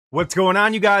What's going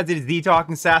on, you guys? It is the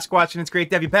Talking Sasquatch, and it's great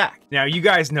to have you back. Now, you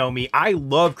guys know me. I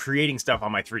love creating stuff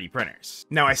on my 3D printers.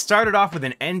 Now, I started off with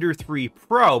an Ender 3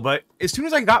 Pro, but as soon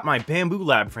as I got my Bambu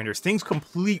Lab printers, things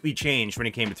completely changed when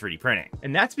it came to 3D printing.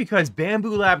 And that's because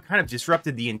Bambu Lab kind of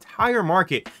disrupted the entire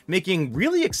market, making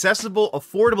really accessible,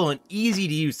 affordable, and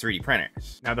easy-to-use 3D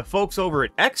printers. Now, the folks over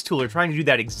at XTool are trying to do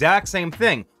that exact same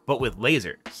thing, but with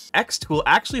lasers. XTool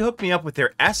actually hooked me up with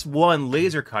their S1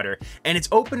 laser cutter, and it's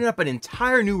opening up an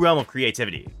entire new realm of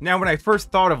creativity. Now, when I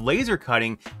first thought of laser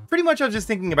cutting, pretty much I was just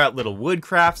thinking about little wood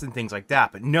crafts and things like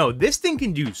that, but no, this thing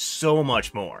can do so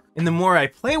much more. And the more I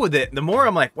play with it, the more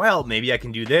I'm like, well, maybe I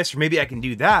can do this, or maybe I can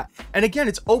do that. And again,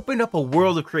 it's opened up a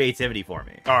world of creativity for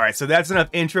me. All right, so that's enough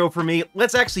intro for me.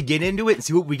 Let's actually get into it and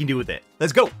see what we can do with it.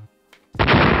 Let's go.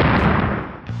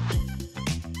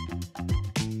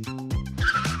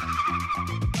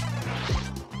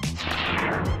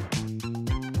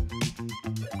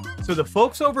 So the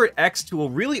folks over at XTool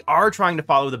really are trying to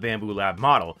follow the Bambu Lab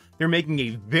model. They're making a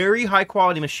very high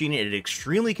quality machine at an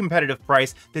extremely competitive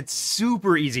price that's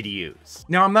super easy to use.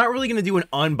 Now, I'm not really going to do an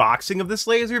unboxing of this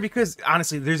laser because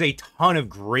honestly, there's a ton of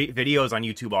great videos on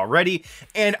YouTube already,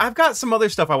 and I've got some other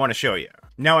stuff I want to show you.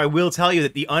 Now, I will tell you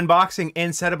that the unboxing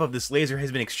and setup of this laser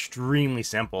has been extremely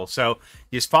simple, so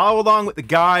just follow along with the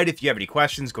guide. If you have any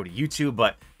questions, go to YouTube,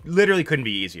 but literally couldn't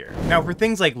be easier. Now, for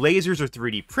things like lasers or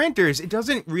 3D printers, it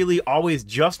doesn't really always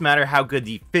just matter how good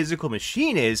the physical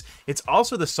machine is, it's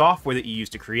also the software that you use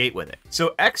to create with it.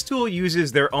 So XTool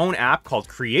uses their own app called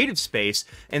Creative Space,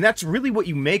 and that's really what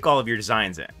you make all of your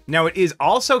designs in. Now, it is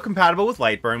also compatible with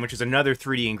Lightburn, which is another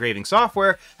 3D engraving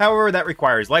software. However, that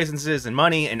requires licenses and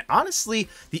money, and honestly,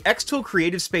 the XTool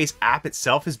Creative Space app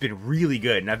itself has been really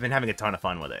good, and I've been having a ton of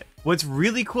fun with it. What's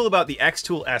really cool about the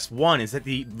XTool S1 is that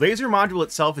the laser module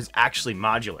itself is actually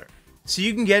modular. So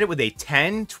you can get it with a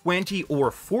 10, 20,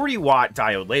 or 40 watt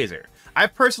diode laser.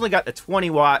 I've personally got the 20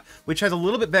 watt, which has a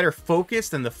little bit better focus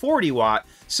than the 40 watt.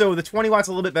 So the 20 watts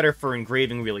a little bit better for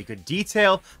engraving really good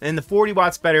detail, and the 40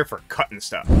 watts better for cutting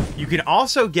stuff. You can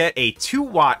also get a 2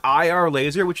 watt IR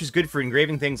laser, which is good for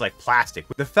engraving things like plastic.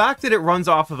 The fact that it runs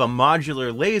off of a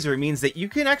modular laser means that you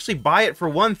can actually buy it for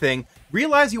one thing,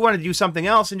 realize you want to do something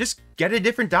else, and just get a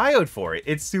different diode for it.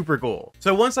 It's super cool.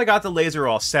 So once I got the laser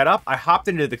all set up, I hopped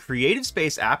into the Creative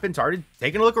Space app and started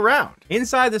taking a look around.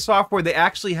 Inside the software, they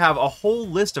actually have a whole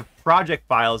list of project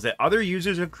files that other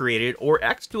users have created or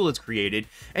XTool has created,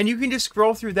 and you can just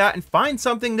scroll through that and find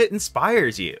something that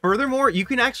inspires you. Furthermore, you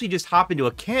can actually just hop into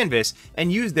a canvas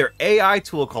and use their AI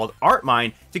tool called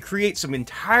ArtMine to create some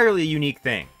entirely unique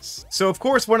things. So of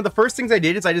course, one of the first things I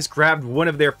did is I just grabbed one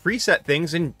of their preset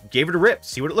things and gave it a rip,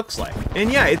 see what it looks like.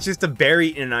 And yeah, it's just a berry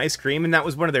in an ice cream, and that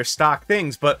was one of their stock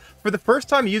things, but for the first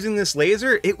time using this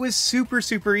laser, it was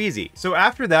super easy. So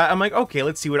after that, I'm like, okay,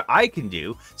 let's see what I can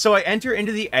do. So I enter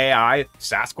into the AI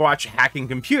Sasquach hacking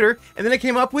computer, and then I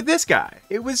came up with this guy.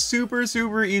 It was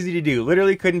super easy to do.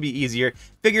 Literally couldn't be easier.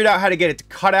 Figured out how to get it to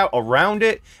cut out around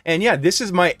it, and yeah, this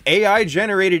is my AI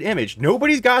generated image.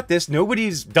 Nobody's got this,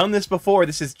 nobody's done this before,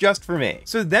 this is just for me.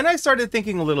 So then I started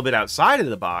thinking a little bit outside of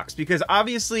the box, because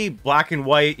obviously black and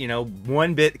white, you know,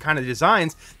 1-bit kind of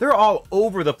designs, they're all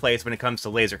over the place when it comes to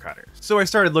laser cutters. So I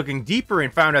started looking deeper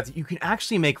and found out that you can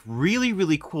actually make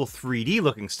really cool 3D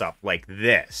looking stuff like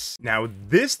this. Now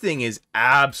this thing is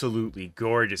absolutely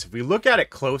gorgeous. If we look at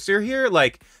it closer here,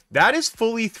 like, that is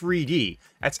fully 3D.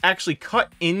 That's actually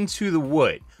cut into the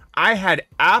wood. I had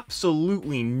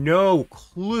absolutely no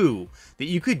clue that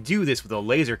you could do this with a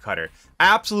laser cutter.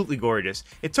 Absolutely gorgeous.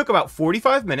 It took about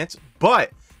 45 minutes,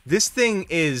 but this thing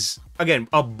is, again,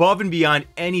 above and beyond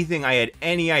anything I had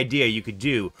any idea you could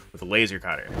do with a laser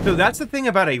cutter. So that's the thing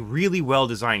about a really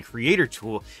well-designed creator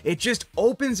tool. It just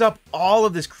opens up all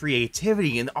of this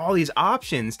creativity and all these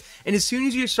options, and as soon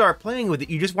as you start playing with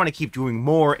it, you just want to keep doing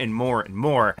more and more and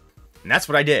more. And that's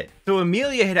what I did. So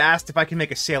Amelia had asked if I could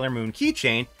make a Sailor Moon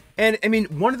keychain, and I mean,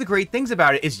 one of the great things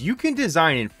about it is you can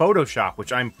design in Photoshop,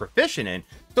 which I'm proficient in.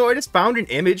 So I just found an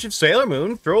image of Sailor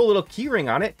Moon, throw a little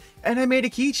keyring on it, and I made a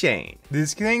keychain.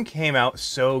 This thing came out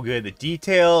so good. The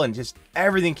detail and just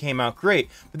everything came out great.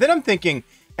 But then I'm thinking,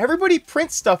 everybody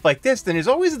prints stuff like this, then there's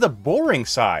always the boring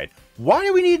side. Why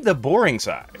do we need the boring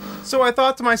side? So I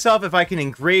thought to myself, if I can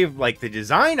engrave like the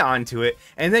design onto it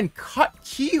and then cut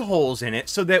keyholes in it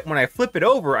so that when I flip it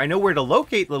over, I know where to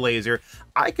locate the laser,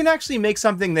 I can actually make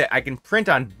something that I can print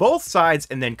on both sides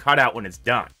and then cut out when it's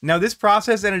done. Now this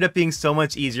process ended up being so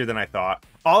much easier than I thought.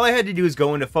 All I had to do is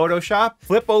go into Photoshop,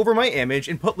 flip over my image,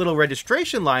 and put little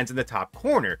registration lines in the top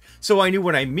corner. So I knew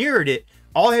when I mirrored it,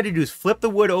 all I had to do is flip the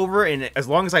wood over, and as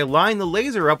long as I lined the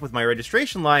laser up with my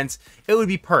registration lines, it would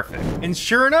be perfect. And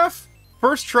sure enough,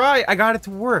 First try, I got it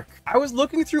to work. I was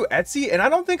looking through Etsy and I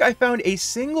don't think I found a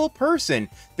single person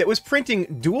that was printing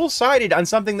dual-sided on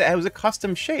something that was a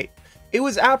custom shape. It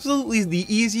was absolutely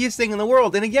the easiest thing in the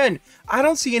world. And again, I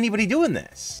don't see anybody doing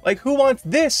this. Like, who wants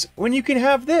this when you can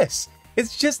have this?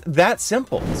 It's just that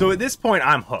simple. So at this point,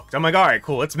 I'm hooked. I'm like, all right,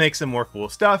 cool, let's make some more cool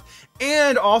stuff.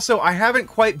 And also, I haven't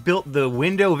quite built the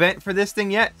window vent for this thing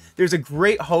yet. There's a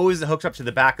great hose that hooks up to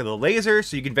the back of the laser,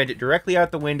 so you can vent it directly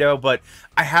out the window, but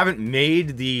I haven't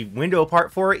made the window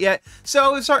part for it yet.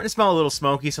 So it's starting to smell a little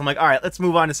smoky, so I'm like, all right, let's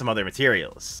move on to some other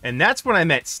materials. And that's when I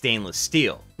met stainless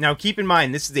steel. Now, keep in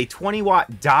mind, this is a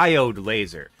 20W Diode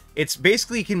laser. It's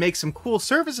basically can make some cool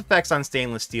surface effects on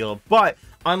stainless steel, but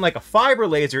unlike a fiber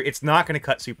laser, it's not going to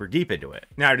cut super deep into it.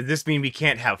 Now, does this mean we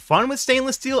can't have fun with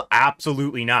stainless steel?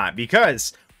 Absolutely not,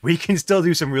 because we can still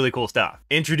do some really cool stuff.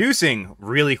 Introducing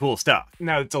really cool stuff.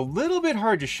 Now, it's a little bit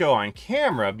hard to show on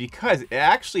camera because it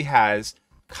actually has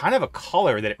kind of a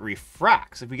color that it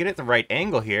refracts. If we get it at the right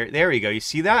angle here, there we go, you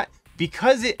see that?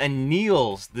 Because it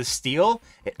anneals the steel,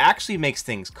 it actually makes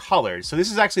things colored. So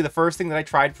this is actually the first thing that I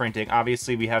tried printing.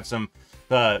 Obviously, we have some,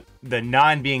 the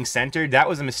non-being centered. That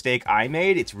was a mistake I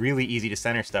made. It's really easy to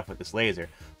center stuff with this laser.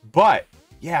 But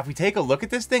yeah, if we take a look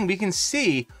at this thing, we can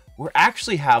see we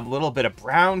actually have a little bit of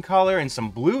brown color and some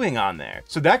bluing on there.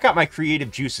 So that got my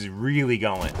creative juices really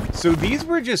going. So these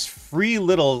were just free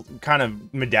little kind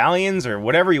of medallions or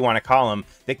whatever you want to call them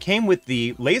that came with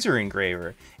the laser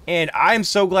engraver. And I'm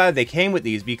so glad they came with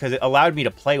these because it allowed me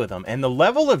to play with them. And the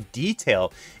level of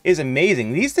detail is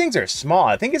amazing. These things are small.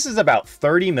 I think this is about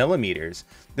 30 millimeters.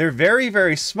 They're very,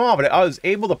 very small, but I was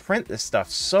able to print this stuff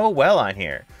so well on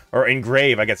here. Or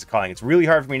engrave, I guess it's calling. It's really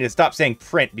hard for me to stop saying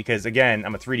print because, again,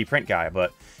 I'm a 3D print guy.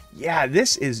 But yeah,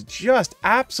 this is just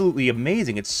absolutely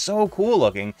amazing. It's so cool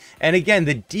looking. And again,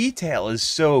 the detail is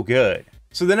so good.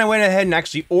 So then I went ahead and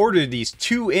actually ordered these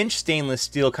 2-inch stainless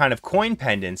steel kind of coin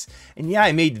pendants. And yeah,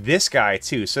 I made this guy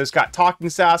too. So it's got Talking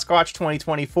Sasquach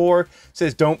 2024. It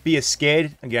says don't be a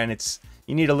skid. Again,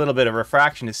 you need a little bit of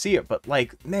refraction to see it, but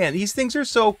like, man, these things are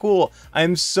so cool.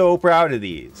 I'm so proud of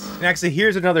these. And actually,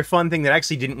 here's another fun thing that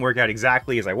actually didn't work out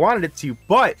exactly as I wanted it to,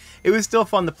 but it was still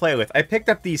fun to play with. I picked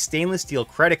up these stainless steel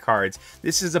credit cards.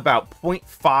 This is about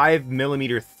 0.5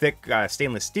 millimeter thick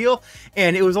stainless steel,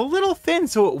 and it was a little thin,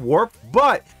 so it warped,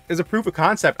 but as a proof of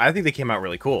concept, I think they came out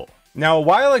really cool. Now, a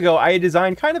while ago, I had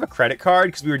designed kind of a credit card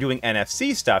because we were doing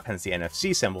NFC stuff, hence the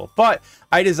NFC symbol, but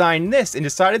I designed this and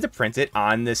decided to print it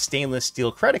on this stainless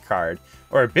steel credit card,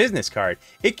 or a business card.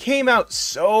 It came out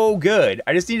so good.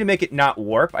 I just need to make it not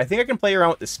warp. I think I can play around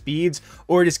with the speeds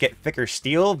or just get thicker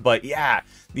steel, but yeah,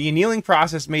 the annealing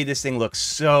process made this thing look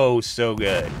so, so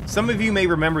good. Some of you may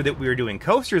remember that we were doing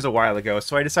coasters a while ago,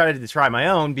 so I decided to try my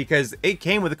own because it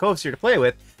came with a coaster to play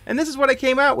with, and this is what I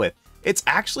came out with. It's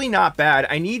actually not bad.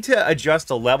 I need to adjust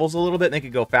the levels a little bit and make it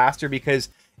go faster because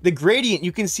the gradient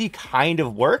you can see kind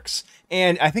of works.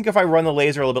 And I think if I run the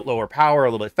laser a little bit lower power, a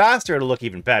little bit faster, it'll look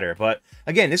even better. But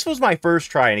again, this was my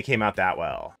first try and it came out that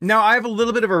well. Now, I have a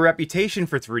little bit of a reputation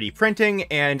for 3D printing,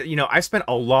 and you know, I spent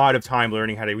a lot of time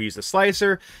learning how to use the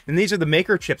slicer, and these are the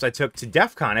maker chips I took to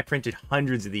DEF CON. I printed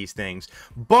hundreds of these things.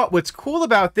 But what's cool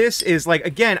about this is, like,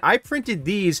 again, I printed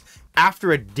these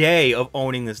after a day of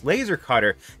owning this laser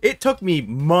cutter. It took me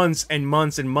months and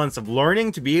months and months of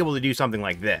learning to be able to do something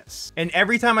like this. And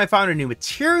every time I found a new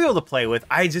material to play with,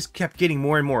 I just kept getting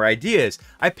more and more ideas.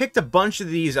 I picked a bunch of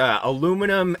these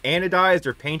aluminum anodized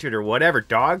or painted or whatever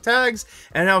dog tags,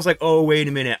 and I was like, oh, wait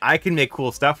a minute, I can make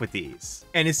cool stuff with these.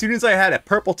 And as soon as I had a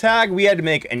purple tag, we had to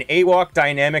make an AWOC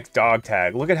dynamic dog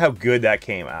tag. Look at how good that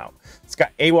came out. It's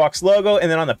got AWOC's logo,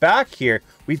 and then on the back here,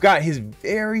 we've got his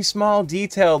very small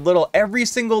detailed little, every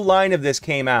single line of this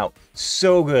came out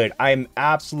so good. I'm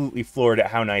absolutely floored at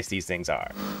how nice these things are.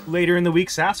 Later in the week,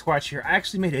 Sasquach here, I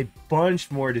actually made a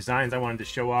bunch more designs I wanted to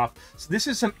show off. So this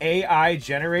is some AI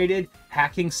generated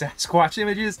hacking Sasquach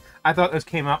images. I thought those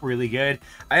came out really good.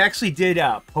 I actually did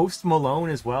Post Malone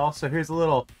as well. So here's a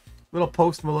little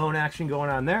Post Malone action going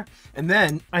on there. And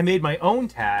then I made my own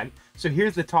tag. So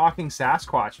here's the Talking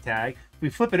Sasquach tag. If we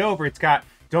flip it over, it's got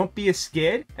Don't Be a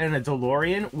Skid and a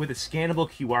DeLorean with a scannable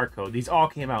QR code. These all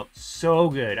came out so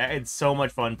good. I had so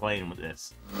much fun playing with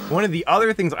this. One of the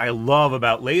other things I love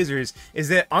about lasers is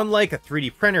that unlike a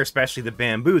 3D printer, especially the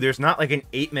Bamboo, there's not like an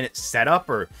 8-minute setup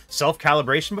or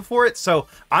self-calibration before it, so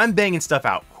I'm banging stuff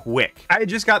out quick. I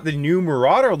just got the new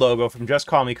Marauder logo from Just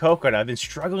Call Me Coconut. I've been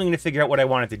struggling to figure out what I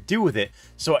wanted to do with it,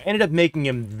 so I ended up making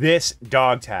him this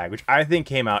dog tag, which I think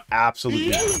came out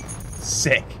absolutely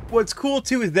sick. What's cool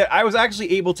too is that I was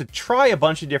actually able to try a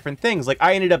bunch of different things. Like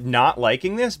I ended up not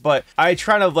liking this, but I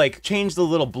tried to like change the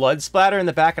little blood splatter in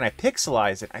the back and I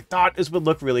pixelized it. I thought this would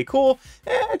look really cool.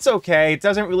 It's okay. It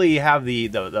doesn't really have the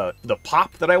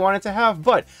pop that I wanted to have,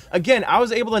 but again, I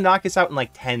was able to knock this out in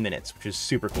like 10 minutes, which is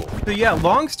super cool. So yeah,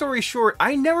 long story short,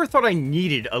 I never thought I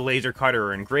needed a laser cutter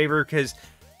or engraver because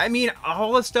I mean,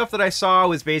 all the stuff that I saw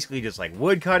was basically just like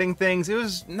wood cutting things. It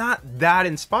was not that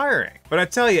inspiring. But I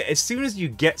tell you, as soon as you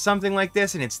get something like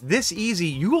this and it's this easy,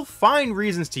 you will find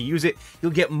reasons to use it.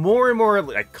 You'll get more and more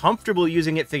like comfortable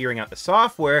using it, figuring out the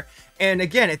software. And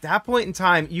again, at that point in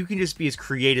time, you can just be as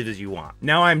creative as you want.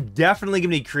 Now, I'm definitely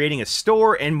going to be creating a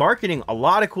store and marketing a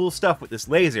lot of cool stuff with this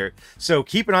laser, so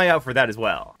keep an eye out for that as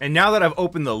well. And now that I've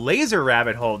opened the laser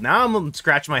rabbit hole, now I'm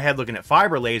scratching my head looking at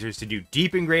fiber lasers to do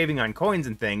deep engraving on coins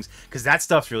and things, because that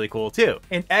stuff's really cool too.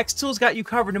 And XTool's got you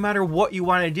covered no matter what you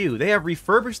want to do. They have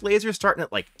refurbished lasers starting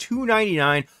at like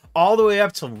 $299, all the way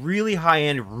up to really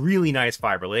high-end, really nice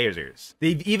fiber lasers.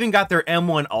 They've even got their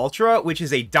M1 Ultra, which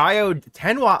is a diode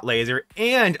 10-watt laser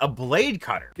and a blade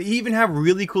cutter. They even have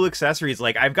really cool accessories,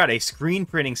 like I've got a screen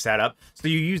printing setup, so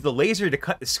you use the laser to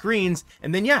cut the screens,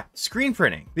 and then yeah, screen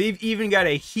printing. They've even got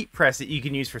a heat press that you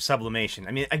can use for sublimation.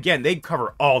 I mean, again, they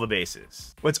cover all the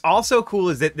bases. What's also cool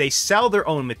is that they sell their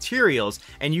own materials,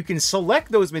 and you can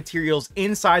select those materials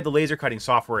inside the laser cutting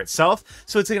software itself,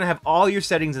 so it's gonna have all your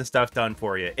settings and stuff done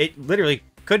for you. It literally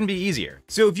couldn't be easier.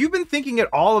 So if you've been thinking at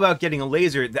all about getting a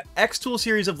laser, the XTool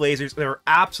series of lasers, they're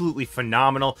absolutely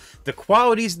phenomenal. The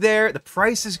quality's there, the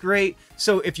price is great.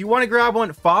 So if you want to grab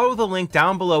one, follow the link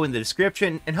down below in the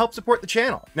description and help support the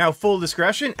channel. Now, full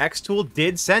discretion, XTool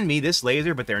did send me this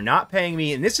laser, but they're not paying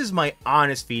me, and this is my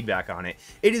honest feedback on it.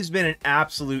 It has been an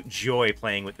absolute joy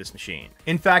playing with this machine.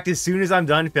 In fact, as soon as I'm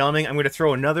done filming, I'm going to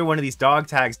throw another one of these dog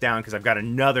tags down because I've got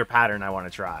another pattern I want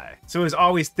to try. So as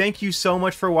always, thank you so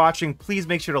much for watching. Please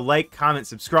make sure to like, comment,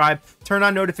 subscribe, turn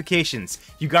on notifications.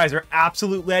 You guys are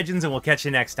absolute legends, and we'll catch you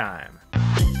next time.